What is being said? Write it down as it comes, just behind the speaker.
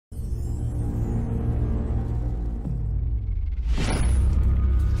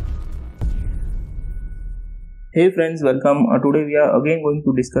Hey friends, welcome. Today we are again going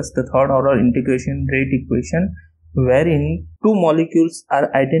to discuss the third order integration rate equation wherein two molecules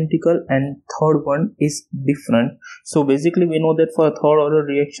are identical and third one is different. So basically we know that for a third order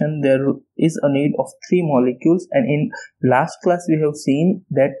reaction there is a need of three molecules, and in last class we have seen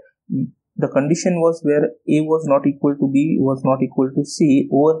that the condition was where A was not equal to B was not equal to C.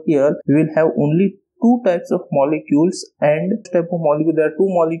 Over here we will have only two types of molecules, and type of molecule there are two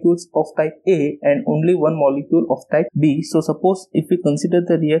molecules of type A and only one molecule of type B. So suppose if we consider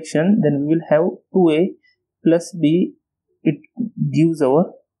the reaction, then we will have 2A plus B, it gives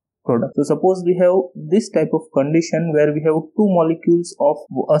our product. So suppose we have this type of condition where we have two molecules of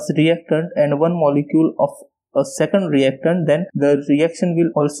a reactant and one molecule of a second reactant, then the reaction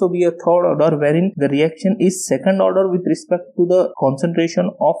will also be a third order wherein the reaction is second order with respect to the concentration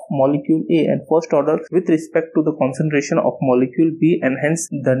of molecule A and first order with respect to the concentration of molecule B, and hence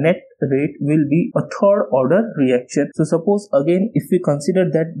the net rate will be a third order reaction. So suppose again if we consider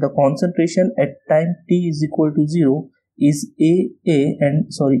that the concentration at time t is equal to 0 is A,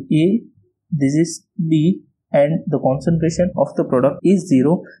 this is B, and the concentration of the product is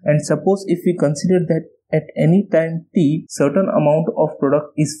 0, and suppose if we consider that at any time t certain amount of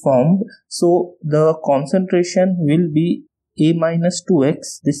product is formed, so the concentration will be A minus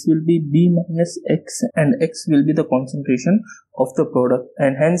 2x, this will be B minus x, and x will be the concentration of the product,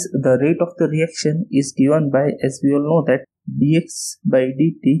 and hence the rate of the reaction is given by, as we all know, that dx by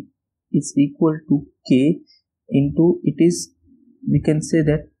dt is equal to k into, it is, we can say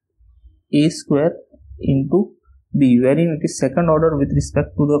that A square into B, wherein it is second order with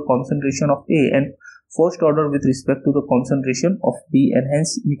respect to the concentration of A and first order with respect to the concentration of B, and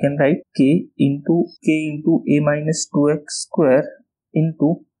hence we can write k into A minus 2x square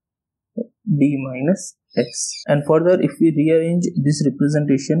into B minus x. And further if we rearrange this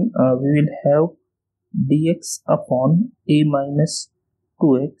representation, we will have dx upon A minus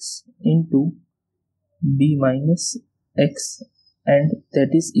 2x into B minus x, and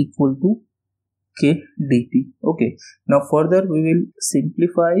that is equal to k dt. Okay, now further we will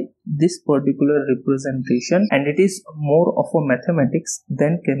simplify this particular representation, and it is more of a mathematics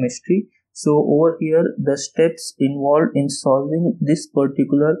than chemistry. So over here the steps involved in solving this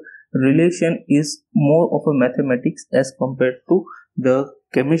particular relation is more of a mathematics as compared to the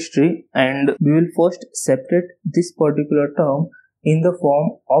chemistry, and we will first separate this particular term in the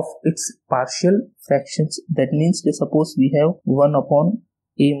form of its partial fractions. That means that suppose we have 1 upon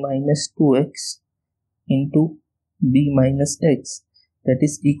A minus 2x into B minus x, that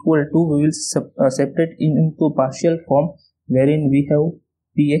is equal to, we will separate into partial form wherein we have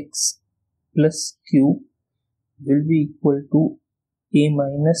px plus q will be equal to A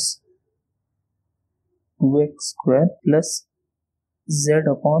minus 2x square plus z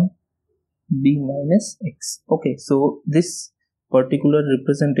upon B minus x. Okay, so this particular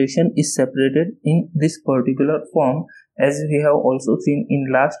representation is separated in this particular form. As we have also seen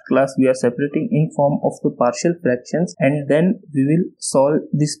in last class, we are separating in form of the partial fractions, and then we will solve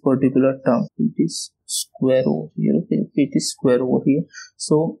this particular term. It is square over here. Okay, it is square over here.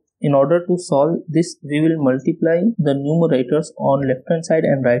 So in order to solve this, we will multiply the numerators on left hand side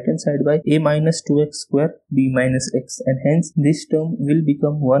and right hand side by A minus 2x square B minus x, and hence this term will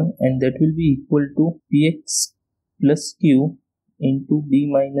become 1, and that will be equal to px plus q into B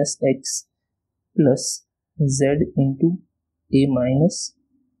minus x plus z into A minus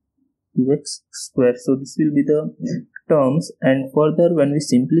 2x square. So this will be the terms, and further when we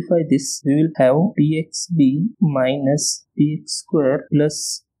simplify this, we will have pxb minus px square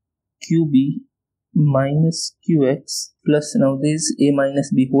plus qb minus qx plus, now this is A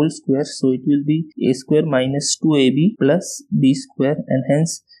minus b whole square, so it will be A square minus 2ab plus b square, and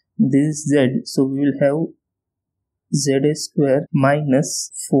hence this is z, so we will have za square minus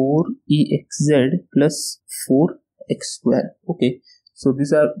 4exz plus 4x square. Okay, so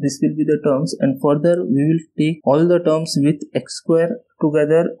this will be the terms, and further we will take all the terms with x square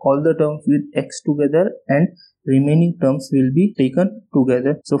together, all the terms with x together, and remaining terms will be taken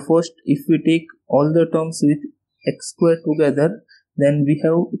together. So first if we take all the terms with x square together, then we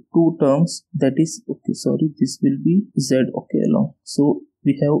have two terms, that is, okay, sorry, this will be z, okay, along. So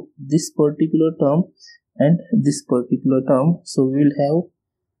we have this particular term and this particular term, so we will have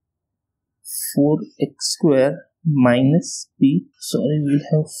 4x square minus p, we will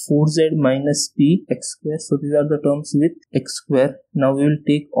have 4z minus p x square. So these are the terms with x square. Now we will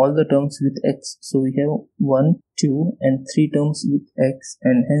take all the terms with x, so we have 1, 2 and 3 terms with x,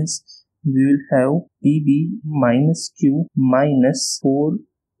 and hence we will have pb minus q minus 4az.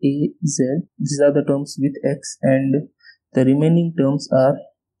 These are the terms with x, and the remaining terms are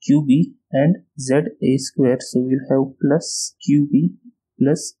qb and za square. So we'll have plus qb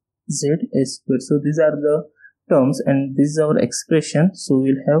plus za square. So these are the terms and this is our expression. So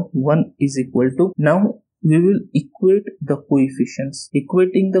we'll have 1 is equal to, now we will equate the coefficients.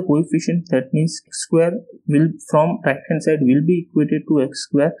 Equating the coefficient, that means x square will from right hand side will be equated to x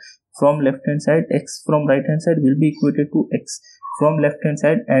square, from left hand side x from right hand side will be equated to x from left hand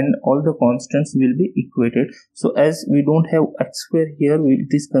side, and all the constants will be equated. So as we don't have x square here, it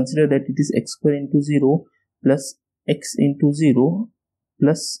is considered that it is x square into 0 plus x into 0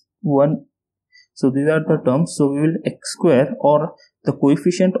 plus 1. So these are the terms. So we will x square, or the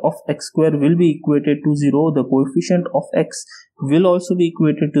coefficient of x square will be equated to 0, the coefficient of x will also be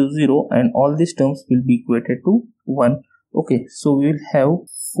equated to 0, and all these terms will be equated to 1. Okay, so we will have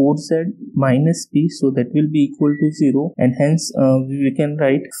 4z minus p, so that will be equal to 0, and hence we can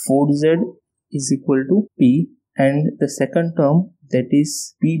write 4z is equal to p, and the second term, that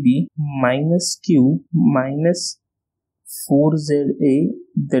is pb minus q minus 4za,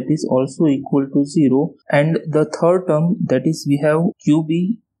 that is also equal to 0, and the third term, that is we have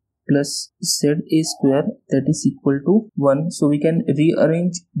qb plus za square, that is equal to 1. So we can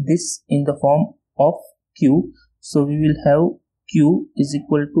rearrange this in the form of q. So we will have q is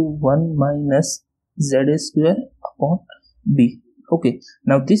equal to 1 minus za square upon b. Okay,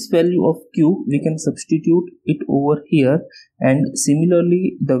 now this value of q we can substitute it over here, and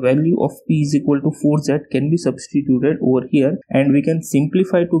similarly the value of p is equal to 4z can be substituted over here, and we can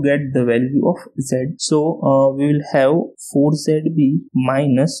simplify to get the value of z. So we will have 4zb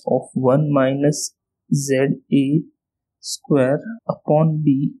minus of 1 minus za square upon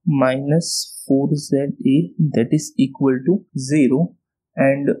b minus 4za, that is equal to 0,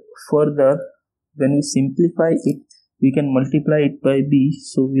 and further when we simplify it, we can multiply it by b.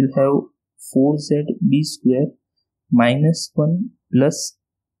 So we'll have 4zb square minus 1 plus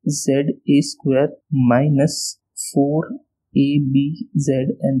za square minus 4abz,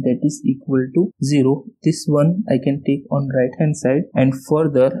 and that is equal to 0. This one I can take on right hand side, and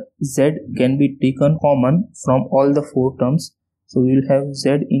further z can be taken common from all the 4 terms. So we will have z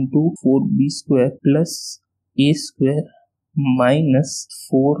into 4b square plus a square minus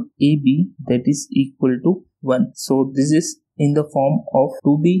 4ab, that is equal to 1. So this is in the form of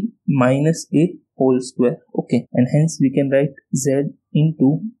 2b minus a whole square. Okay, and hence we can write z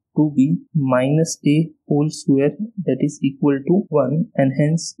into 2b minus a whole square, that is equal to 1, and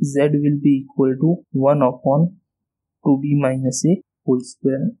hence z will be equal to 1 upon 2b minus a whole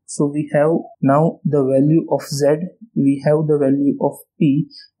square. So we have now the value of z, we have the value of p,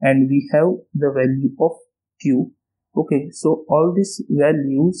 and we have the value of q. Okay, so all these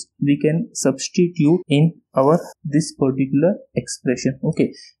values we can substitute in our this particular expression.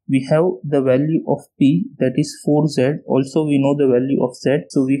 Okay, we have the value of p, that is 4z, also we know the value of z,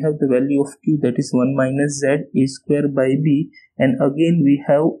 so we have the value of q, that is 1 minus za square by b, and again we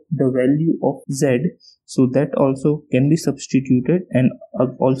have the value of z, so that also can be substituted, and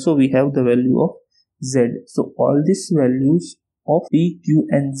also we have the value of z. So all these values of p, q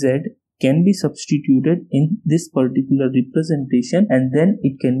and z can be substituted in this particular representation, and then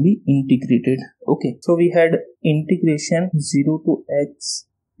it can be integrated. Okay, so we had integration 0 to x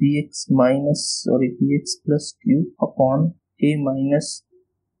px plus q upon a minus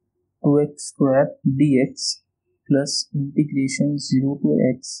 2x square dx plus integration 0 to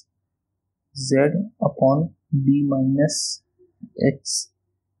x z upon b minus x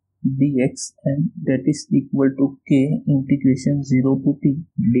dx, and that is equal to k integration 0 to t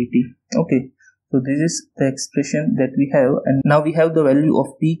dt. Okay, so this is the expression that we have, and now we have the value of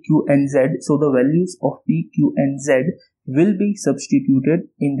p, q and z. So the values of p, q and z will be substituted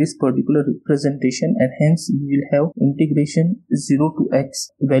in this particular representation, and hence we will have integration 0 to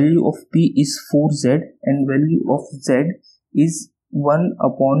x. Value of p is 4z and value of z is 1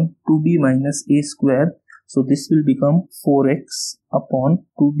 upon 2b minus a square. So this will become 4x upon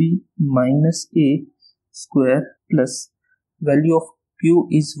 2b minus a square plus value of q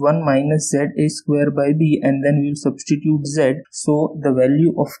is 1 minus za square by b, and then we will substitute z. So the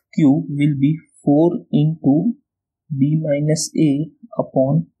value of q will be 4 into b minus a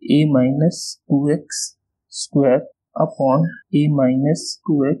upon a minus 2x square upon a minus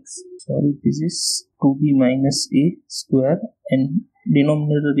 2x, this is 2b minus a square, and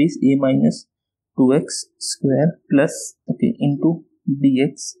denominator is a minus 2x square plus into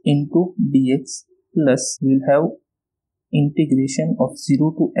dx plus we'll have integration of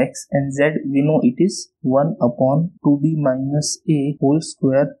 0 to x, and z we know it is 1 upon 2b minus a whole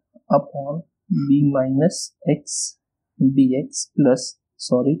square upon b minus x dx plus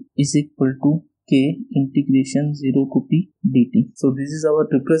is equal to k integration 0 to t dt. So this is our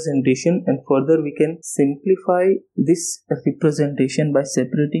representation, and further we can simplify this representation by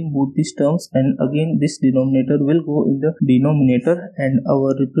separating both these terms, and again this denominator will go in the denominator, and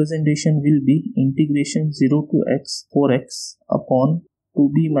our representation will be integration 0 to x 4x upon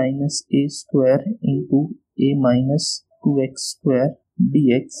 2b minus a square into a minus 2x square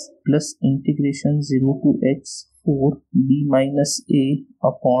dx plus integration 0 to x 4b minus a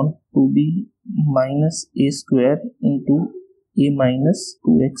upon 2b minus a square into a minus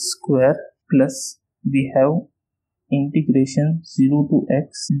 2x square plus we have integration 0 to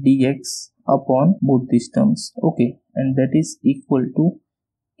x dx upon both these terms. Okay, and that is equal to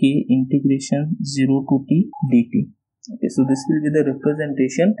k integration 0 to t dt. Okay, so this will be the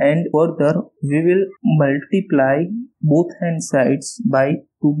representation, and further we will multiply both hand sides by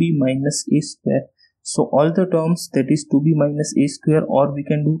 2b minus a square. So all the terms, that is 2b minus a square, or we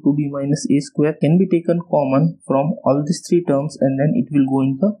can do 2b minus a square, can be taken common from all these three terms, and then it will go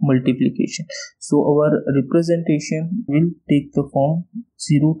in the multiplication. So our representation will take the form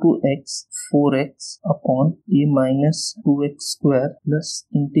 0 to x 4x upon a minus 2x square plus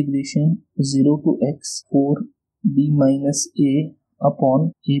integration 0 to x 4b minus a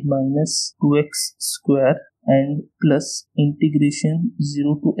upon a minus 2x square and plus integration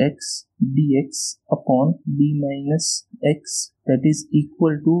 0 to x dx upon b minus x, that is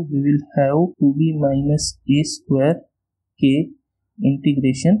equal to, we will have 2b minus a square k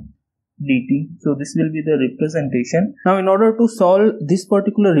integration dt. So this will be the representation. Now in order to solve this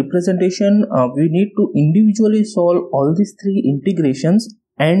particular representation, we need to individually solve all these three integrations,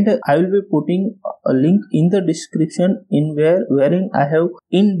 and I will be putting a link in the description wherein I have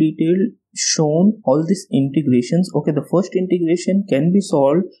in detail shown all these integrations. Okay, the first integration can be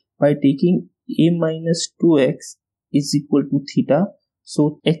solved by taking a minus 2x is equal to theta.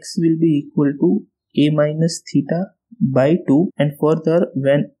 So x will be equal to a minus theta by 2, and further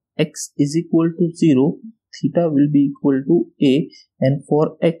when x is equal to 0, theta will be equal to a, and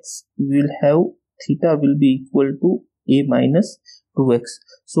for x we will have theta will be equal to a minus 2x.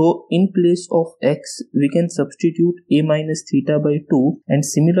 So in place of x we can substitute a minus theta by 2, and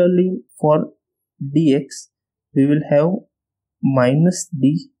similarly for dx we will have minus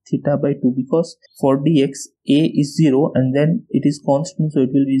d theta by 2, because for dx a is 0 and then it is constant, so it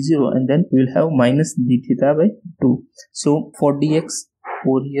will be 0, and then we will have minus d theta by 2. So for dx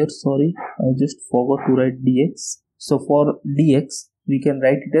over here, sorry, I just forgot to write dx. So for dx we can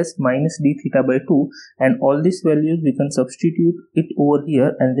write it as minus d theta by 2, and all these values we can substitute it over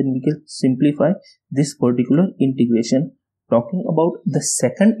here, and then we can simplify this particular integration. Talking about the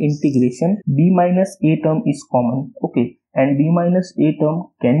second integration, b minus a term is common. Okay, and b minus a term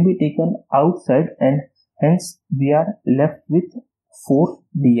can be taken outside, and hence we are left with 4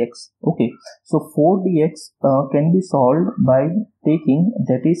 dx. Okay, so 4 dx can be solved by taking,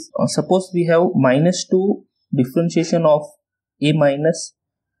 that is, suppose we have minus 2 differentiation of a minus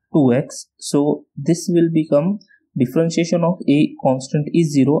 2x, so this will become differentiation of a constant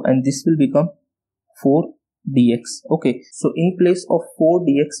is 0, and this will become 4 dx. Okay, so in place of 4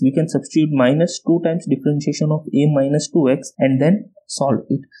 dx we can substitute minus 2 times differentiation of a minus 2x and then solve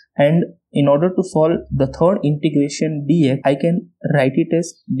it. And in order to solve the third integration dx, I can write it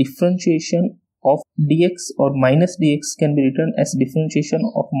as differentiation of dx, or minus dx can be written as differentiation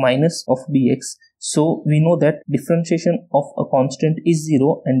of minus of dx. So we know that differentiation of a constant is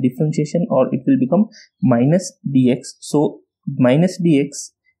 0, and differentiation, or it will become minus dx. So minus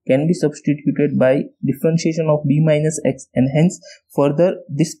dx can be substituted by differentiation of b minus x, and hence further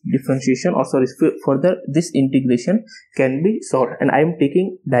this differentiation, or sorry, further this integration can be solved. And I am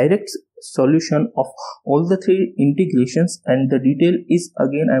taking direct solution of all the three integrations, and the detail is,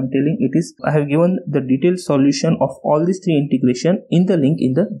 again I am telling, it is, I have given the detailed solution of all these three integration in the link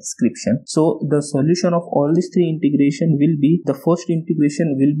in the description. So the solution of all these three integration will be, the first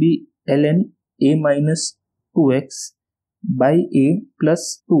integration will be ln a minus 2x by a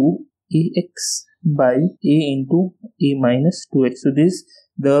plus 2ax by a into a minus 2x. So this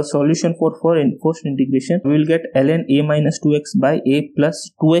the solution for first integration. We will get ln a minus 2x by a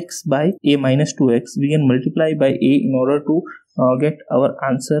plus 2x by a minus 2x. We can multiply by a in order to get our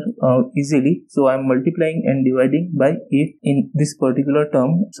answer easily. So I am multiplying and dividing by a in this particular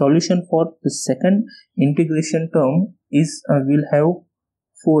term. Solution for the second integration term is we'll have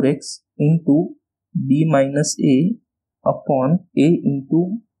 4x into b minus a upon a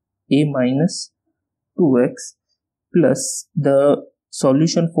into a minus 2x, plus the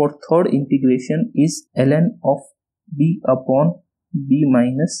solution for third integration is ln of b upon b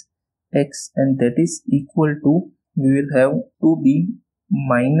minus x, and that is equal to, we will have 2b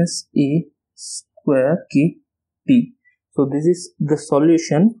minus a square kt. So this is the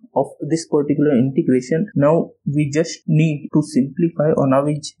solution of this particular integration. Now we just need to simplify,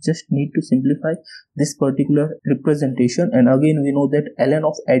 this particular representation, and again we know that ln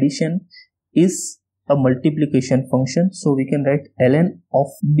of addition is a multiplication function, so we can write ln of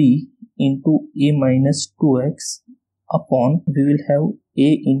b into a minus 2x upon, we will have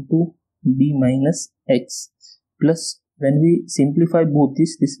a into b minus x, plus when we simplify both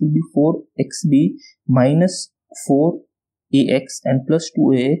this will be 4xb minus 4ax and plus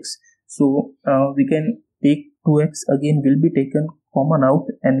 2ax. So we can take 2x again will be taken common out,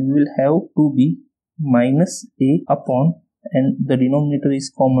 and we will have 2b minus a upon, and the denominator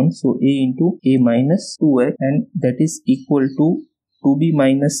is common, so a into a minus 2x, and that is equal to 2b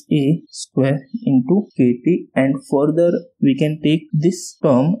minus a square into kt. And further we can take this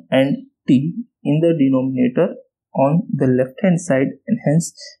term and t in the denominator on the left hand side, and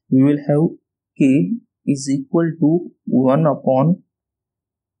hence we will have k is equal to 1 upon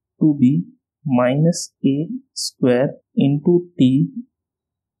 2b minus a square into t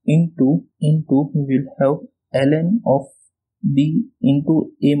into we will have ln of b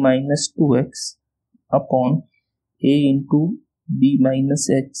into a minus 2x upon a into b minus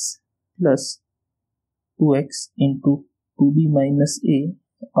x plus 2x into 2b minus a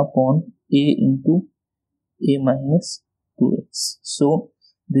upon a into a minus 2x. So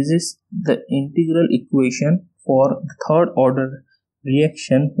this is the integral equation for the third order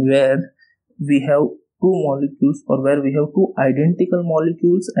reaction, where we have two molecules, or where we have two identical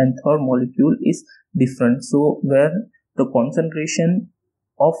molecules and third molecule is different. So where the concentration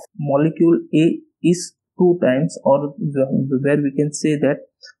of molecule A is 2 times, or where we can say that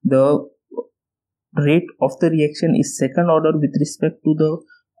the rate of the reaction is second order with respect to the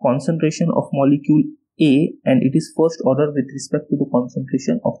concentration of molecule A, and it is first order with respect to the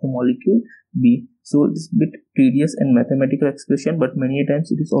concentration of the molecule B. So it is a bit tedious and mathematical expression, but many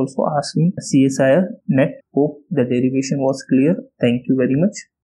times it is also asking CSIR net. Hope the derivation was clear. Thank you very much.